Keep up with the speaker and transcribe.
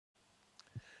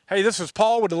Hey, this is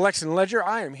Paul with the Lexington Ledger.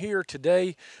 I am here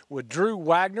today with Drew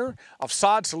Wagner of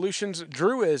Sod Solutions.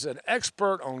 Drew is an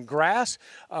expert on grass,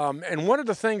 and one of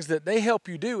the things that they help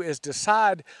you do is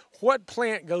decide what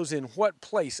plant goes in what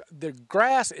place. The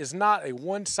grass is not a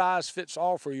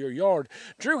one-size-fits-all for your yard.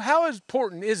 Drew, how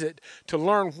important is it to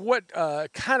learn what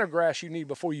kind of grass you need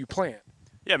before you plant?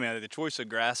 Yeah, man, the choice of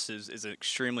grass is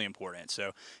extremely important.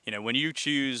 So, when you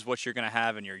choose what you're going to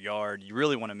have in your yard, you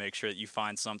really want to make sure that you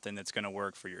find something that's going to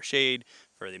work for your shade,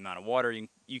 for the amount of water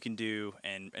you can do,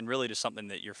 and really just something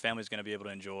that your family's going to be able to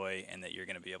enjoy and that you're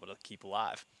going to be able to keep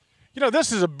alive. You know,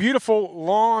 this is a beautiful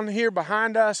lawn here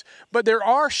behind us, but there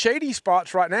are shady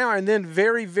spots right now and then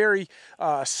very, very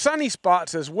sunny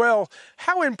spots as well.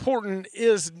 How important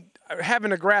is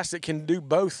having a grass that can do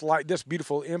both, like this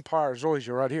beautiful Empire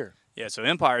Zoysia right here? Yeah, so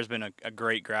Empire has been a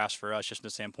great grass for us, just from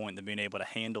the standpoint of being able to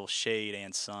handle shade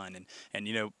and sun.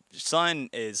 And sun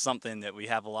is something that we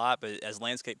have a lot, but as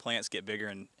landscape plants get bigger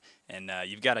and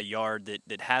you've got a yard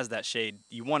that has that shade,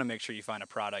 you want to make sure you find a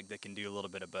product that can do a little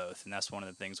bit of both. And that's one of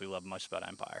the things we love most about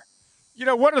Empire. You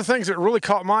know, one of the things that really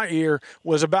caught my ear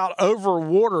was about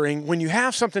overwatering. When you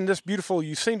have something this beautiful,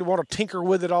 you seem to want to tinker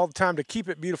with it all the time to keep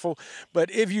it beautiful. But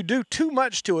if you do too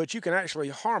much to it, you can actually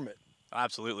harm it.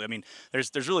 Absolutely. I mean,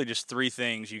 there's really just three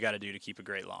things you got to do to keep a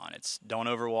great lawn. It's don't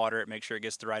overwater it, make sure it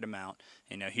gets the right amount.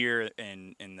 Here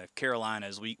in the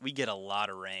Carolinas, we get a lot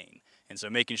of rain. And so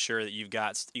making sure that you've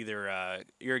got either a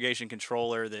irrigation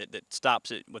controller that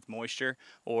stops it with moisture,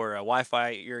 or a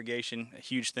Wi-Fi irrigation, a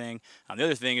huge thing. The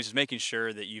other thing is just making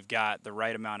sure that you've got the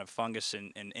right amount of fungus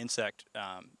and insect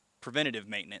preventative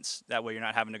maintenance. That way you're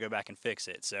not having to go back and fix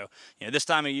it. So, this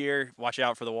time of year, watch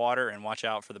out for the water and watch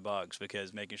out for the bugs,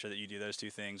 because making sure that you do those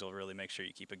two things will really make sure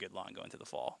you keep a good lawn going through the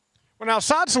fall. Well, now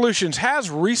Sod Solutions has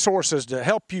resources to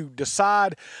help you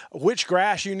decide which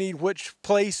grass you need, which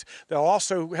place. They'll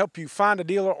also help you find a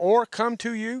dealer or come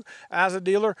to you as a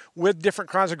dealer with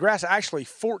different kinds of grass, actually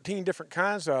 14 different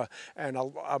kinds, and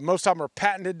most of them are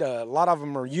patented. A lot of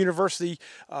them are university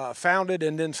founded,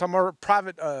 and then some are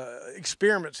private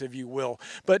experiments, if you will.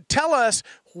 But tell us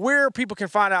where people can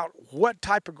find out what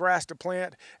type of grass to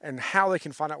plant and how they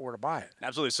can find out where to buy it.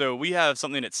 Absolutely. So we have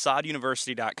something at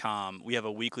soduniversity.com. We have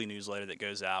a weekly newsletter that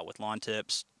goes out with lawn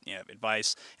tips,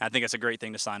 advice. And I think that's a great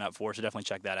thing to sign up for, so definitely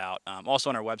check that out. Also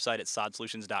on our website at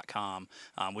sodsolutions.com,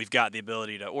 we've got the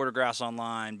ability to order grass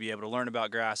online, be able to learn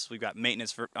about grass. We've got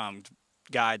maintenance for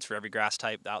guides for every grass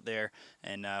type out there,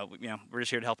 and we're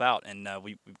just here to help out, and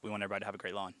we want everybody to have a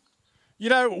great lawn. You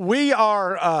know, we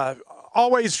are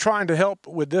always trying to help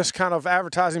with this kind of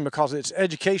advertising because it's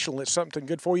educational, it's something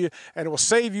good for you, and it will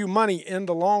save you money in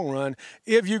the long run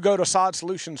if you go to Sod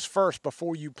Solutions first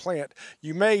before you plant.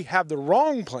 You may have the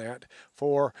wrong plant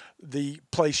for the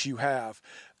place you have.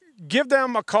 Give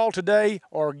them a call today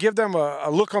or give them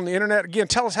a look on the internet. Again,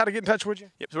 tell us how to get in touch with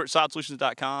you. Yep, so we're at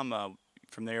sodsolutions.com.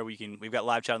 From there, we've got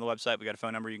live chat on the website. We've got a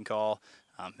phone number you can call.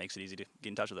 Makes it easy to get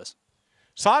in touch with us.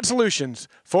 Sod Solutions.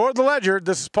 For the Ledger,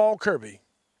 this is Paul Kirby.